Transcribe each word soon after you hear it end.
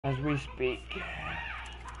as we speak.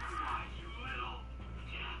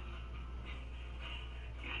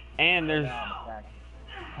 And there's...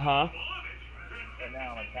 Huh? Right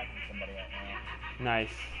now I'm attacking somebody right now. Nice.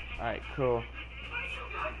 Alright, cool.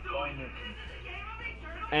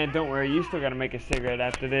 And don't worry, you still gotta make a cigarette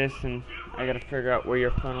after this, and I gotta figure out where your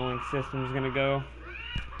funneling system's gonna go.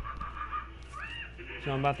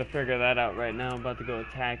 So I'm about to figure that out right now. I'm about to go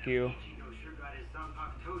attack you.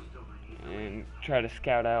 And try to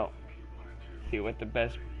scout out, see what the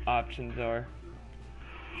best options are.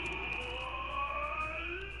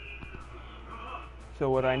 So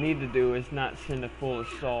what I need to do is not send a full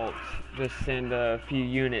assault, just send a few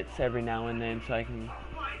units every now and then so I can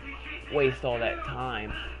waste all that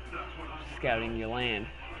time scouting your land.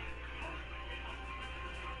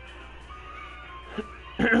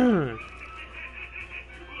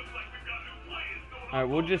 Alright,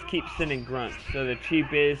 we'll just keep sending grunts. So the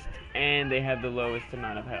cheapest and they have the lowest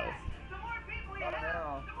amount of health.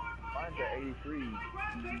 No, mine's at 83.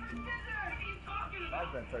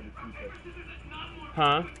 Mine's at 32.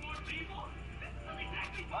 Huh?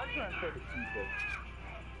 Mine's at 32.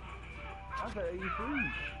 Mine's at 83.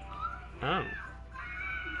 Oh.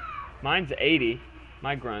 Mine's 80.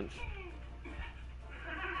 My grunts.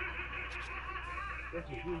 That's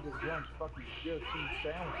a huge grunts fucking just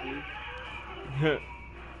sandwiches.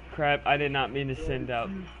 Crap, I did not mean to send out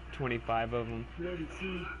 25 of them.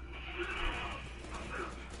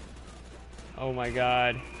 Oh my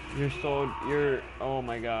god. Oh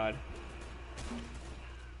my god.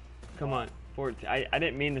 Come on. 14. I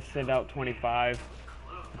didn't mean to send out 25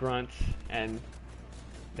 grunts, and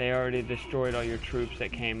they already destroyed all your troops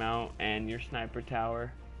that came out and your sniper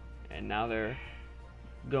tower, and now they're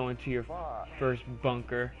going to your first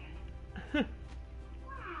bunker.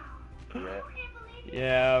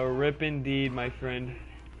 Yeah, rip indeed, my friend.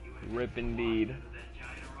 Rip indeed.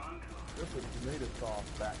 This is tomato sauce,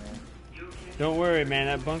 Batman. Don't worry, man.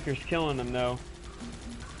 That bunker's killing them, though.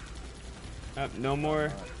 No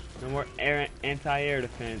more anti-air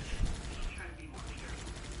defense.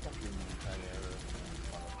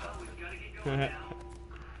 How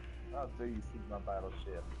dare you see my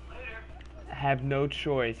battleship? Have no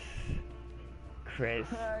choice, Chris.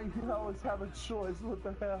 You always have a choice. What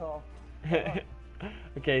the hell?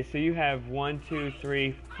 Okay, so you have 1, 2,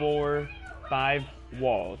 3, 4, 5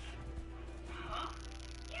 walls.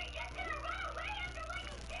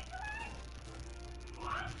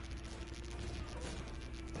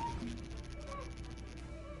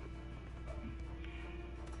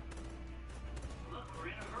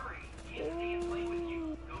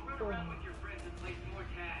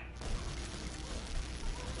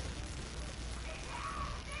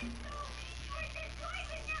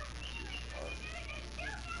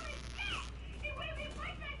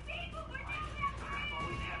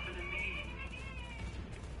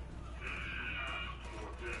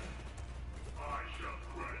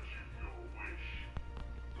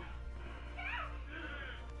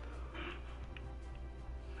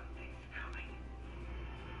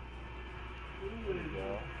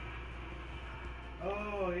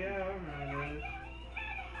 Oh yeah, I remember this.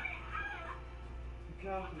 The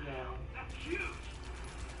countdown.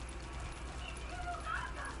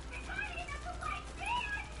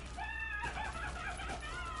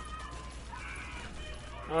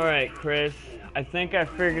 Alright, Chris. I think I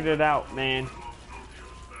figured it out, man.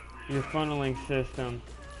 Your funneling system.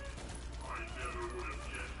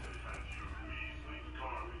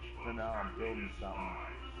 So now I'm building something.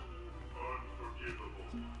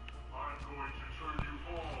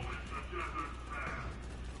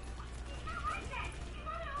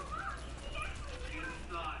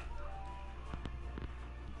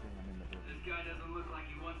 This guy doesn't look like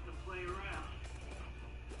he wants to play around.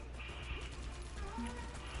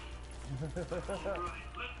 Alright,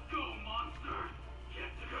 let's go, monster! Get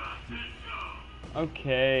to the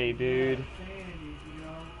Okay, dude.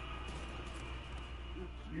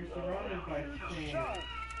 You're surrounded by sand.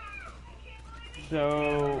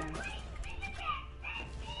 So...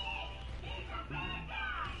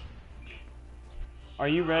 Are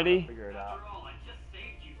you ready? Figure it out. I just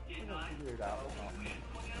saved you, didn't I? Figure it out.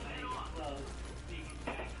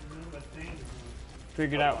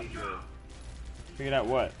 Figured out. Figured out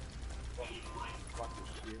what? Fuck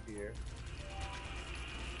this shit here.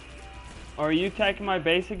 Are you attacking my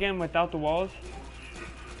base again without the walls?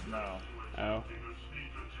 No. Oh.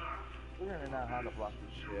 Figuring out how to block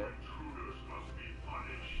this shit.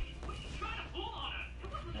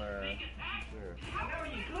 Where?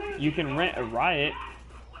 Sure. You can rent a riot,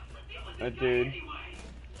 dude.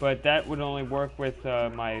 But that would only work with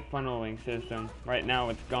my funneling system. Right now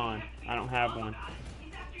it's gone. I don't have one.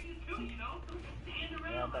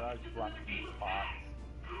 thought I just blocked some spots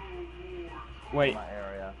Wait, in my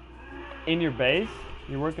area. in your base?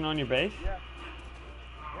 You're working on your base? Yeah.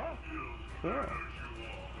 Yeah. Cool.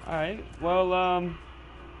 Alright, well,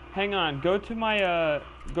 hang on. Go to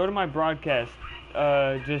my broadcast.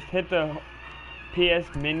 Just hit the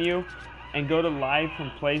PS menu and go to live from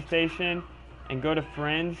PlayStation and go to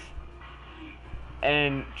friends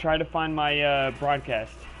and try to find my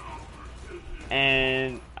broadcast.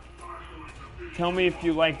 And tell me if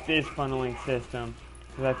you like this funneling system,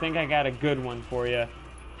 because I think I got a good one for you.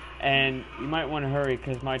 And you might want to hurry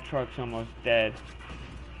because my truck's almost dead.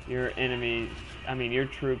 Your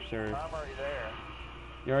troops are... I'm already there.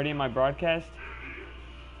 You already in my broadcast?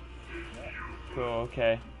 Cool,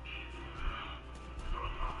 okay.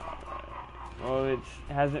 Well, it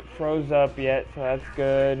hasn't froze up yet, so that's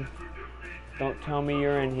good. Don't tell me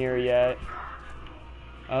you're in here yet.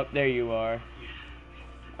 Oh, there you are.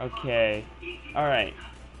 Okay. Alright.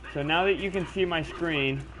 So now that you can see my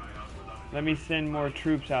screen, let me send more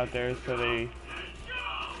troops out there so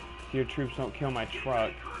your troops don't kill my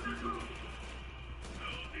truck.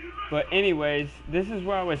 But anyways, this is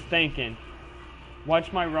what I was thinking.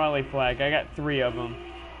 Watch my rally flag. I got 3 of them.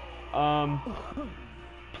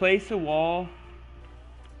 Place a wall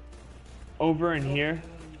over in here.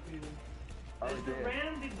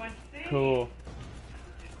 Cool.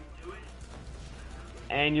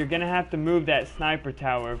 And you're gonna have to move that sniper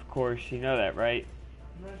tower, of course. You know that, right?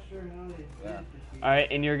 I'm not sure how they did it this year. Alright,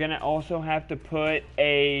 and you're gonna also have to put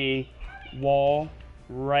a wall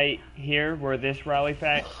right here where this rally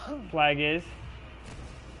flag is.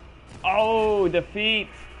 Oh, defeat!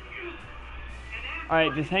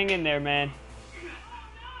 Alright, just hang in there, man.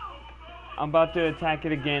 I'm about to attack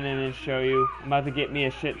it again and then show you. I'm about to get me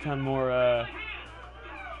a shit ton more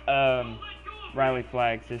rally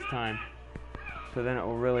flags this time. So then it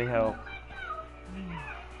will really help.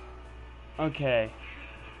 Okay.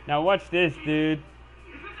 Now watch this, dude.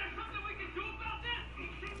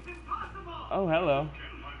 Oh, hello.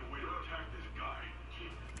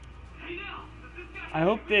 I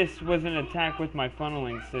hope this was an attack with my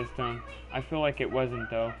funneling system. I feel like it wasn't,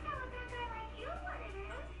 though.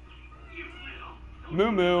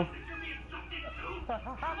 Moo moo.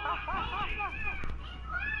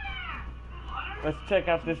 Let's check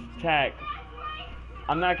out this attack.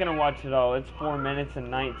 I'm not gonna watch it all. It's 4 minutes and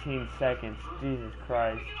 19 seconds. Jesus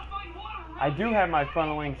Christ. I do have my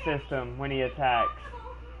funneling system when he attacks.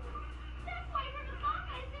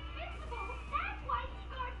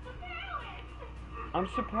 I'm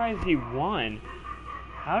surprised he won.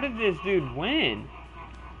 How did this dude win?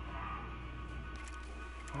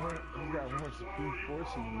 You got more speed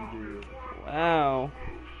force than you do. Wow.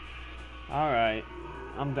 Alright.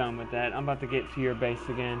 I'm done with that. I'm about to get to your base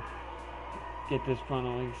again. Get this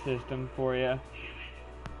funneling system for you.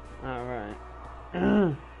 Alright.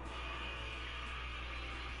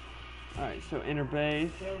 Alright, so enter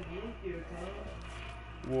base.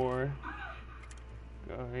 War.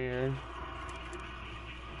 Go here.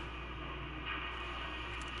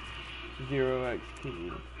 0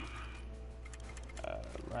 XP.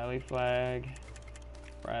 Rally flag,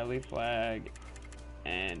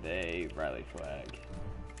 and a rally flag.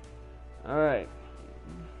 Alright.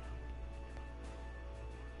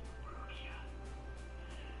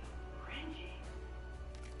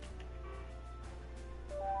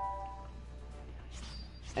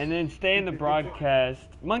 And then stay in the broadcast.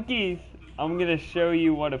 Monkeys! I'm gonna show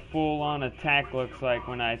you what a full-on attack looks like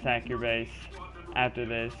when I attack your base after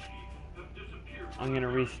this. I'm gonna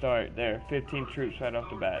restart. There, 15 troops right off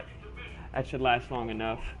the bat. That should last long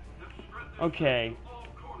enough. Okay,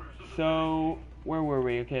 so where were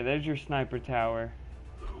we? Okay, there's your sniper tower.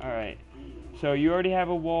 Alright, so you already have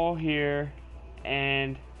a wall here,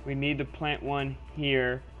 and we need to plant one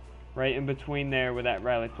here, right in between there where that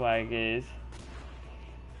rally flag is.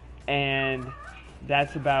 And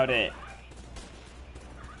that's about it.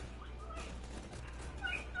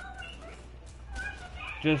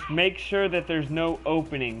 Just make sure that there's no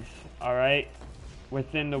openings, alright,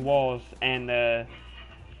 within the walls and the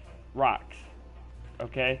rocks,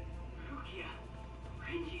 okay?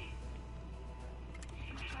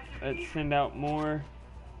 Let's send out more.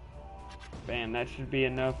 Bam, that should be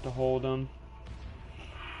enough to hold them.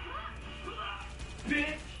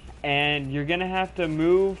 And you're gonna have to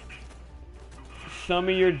move some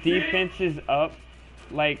of your defenses up,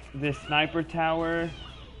 like this sniper tower,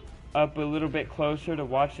 up a little bit closer to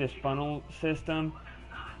watch this funnel system.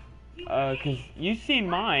 Because you've seen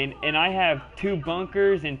mine, and I have 2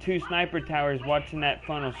 bunkers and 2 sniper towers watching that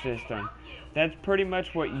funnel system. That's pretty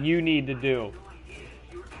much what you need to do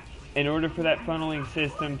in order for that funneling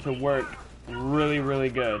system to work really, really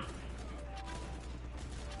good.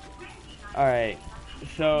 Alright,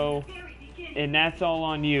 so, and that's all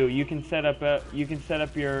on you. You can set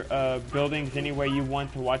up your buildings any way you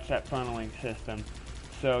want to watch that funneling system.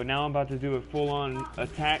 So now I'm about to do a full-on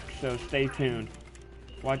attack, so stay tuned.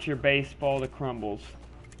 Watch your base fall to crumbles.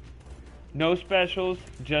 No specials,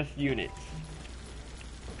 just units.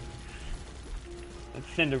 Let's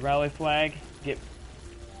send a rally flag.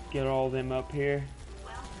 Get all of them up here.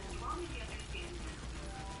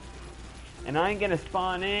 And I ain't gonna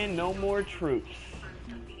spawn in no more troops.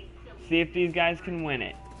 See if these guys can win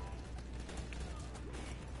it.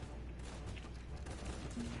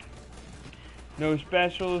 No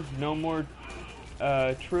specials, no more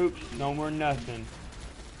troops, no more nothing.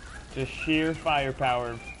 Just sheer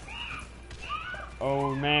firepower.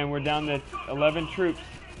 Oh man, we're down to 11 troops.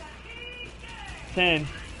 10,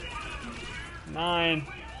 9,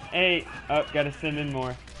 8. Oh, gotta send in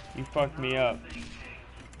more. You fucked me up.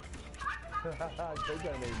 They got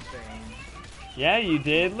insane. Yeah, you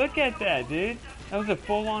did. Look at that, dude. That was a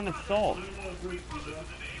full-on assault.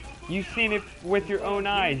 You've seen it with your own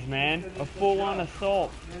eyes, man. A full-on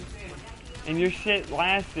assault. And your shit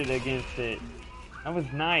lasted against it. That was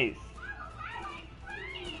nice.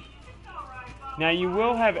 Now, you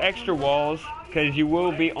will have extra walls, because you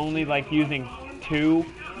will be only, like, using 2,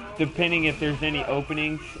 depending if there's any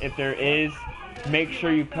openings. If there is, make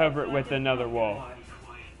sure you cover it with another wall.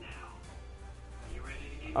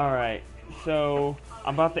 Alright, so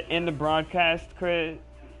I'm about to end the broadcast, Chris,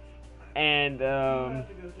 and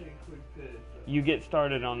you get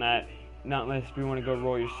started on that, not unless you want to go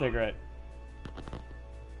roll your cigarette.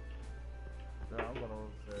 No, I'm gonna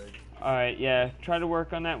say. Alright, yeah, try to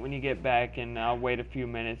work on that when you get back, and I'll wait a few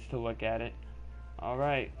minutes to look at it.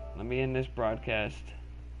 Alright, let me end this broadcast.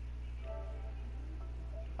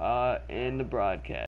 End the broadcast.